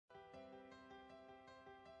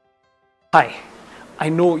Hi, I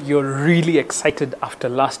know you're really excited after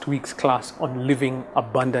last week's class on living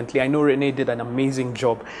abundantly. I know Renee did an amazing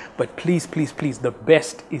job, but please, please, please, the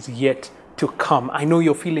best is yet to come. I know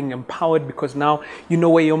you're feeling empowered because now you know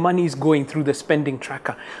where your money is going through the spending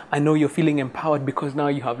tracker. I know you're feeling empowered because now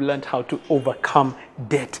you have learned how to overcome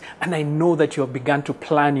debt. And I know that you have begun to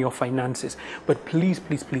plan your finances. But please,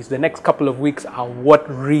 please, please, the next couple of weeks are what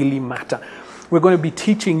really matter. We're going to be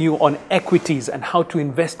teaching you on equities and how to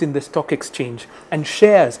invest in the stock exchange and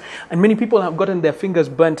shares. And many people have gotten their fingers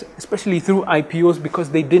burnt, especially through IPOs,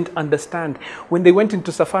 because they didn't understand. When they went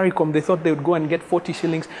into Safaricom, they thought they would go and get 40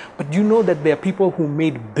 shillings. But you know that there are people who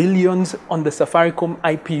made billions on the Safaricom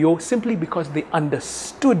IPO simply because they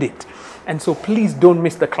understood it. And so please don't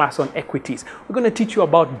miss the class on equities. We're going to teach you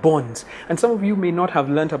about bonds. And some of you may not have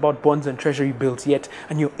learned about bonds and treasury bills yet,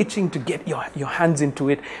 and you're itching to get your hands into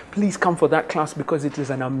it. Please come for that class because it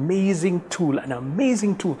is an amazing tool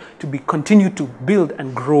to continue to build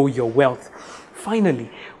and grow your wealth.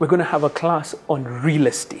 Finally, we're going to have a class on real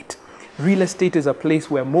estate. Real estate is a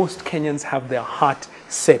place where most Kenyans have their heart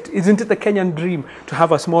set. Isn't it the Kenyan dream to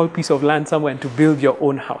have a small piece of land somewhere and to build your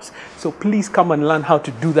own house? So please come and learn how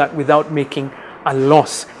to do that without making a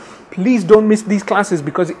loss. Please don't miss these classes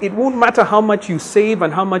because it won't matter how much you save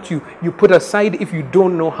and how much you put aside if you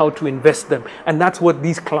don't know how to invest them. And that's what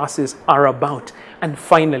these classes are about. And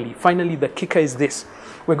finally, the kicker is this.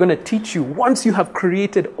 We're going to teach you, once you have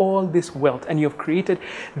created all this wealth and you have created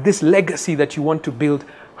this legacy that you want to build,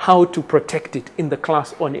 how to protect it in the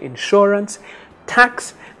class on insurance,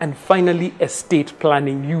 tax, and finally estate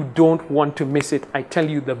planning. You don't want to miss it. I tell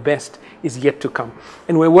you, the best is yet to come.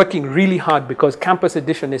 And we're working really hard because campus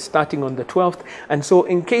edition is starting on the 12th. And so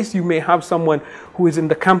in case you may have someone who is in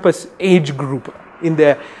the campus age group, in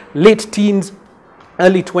their late teens,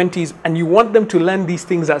 early 20s, and you want them to learn these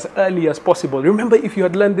things as early as possible. Remember, if you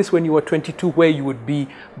had learned this when you were 22, where you would be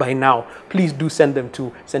by now. Please do send them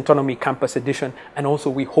to Centonomy Campus Edition. And also,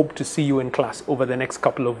 we hope to see you in class over the next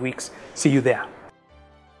couple of weeks. See you there.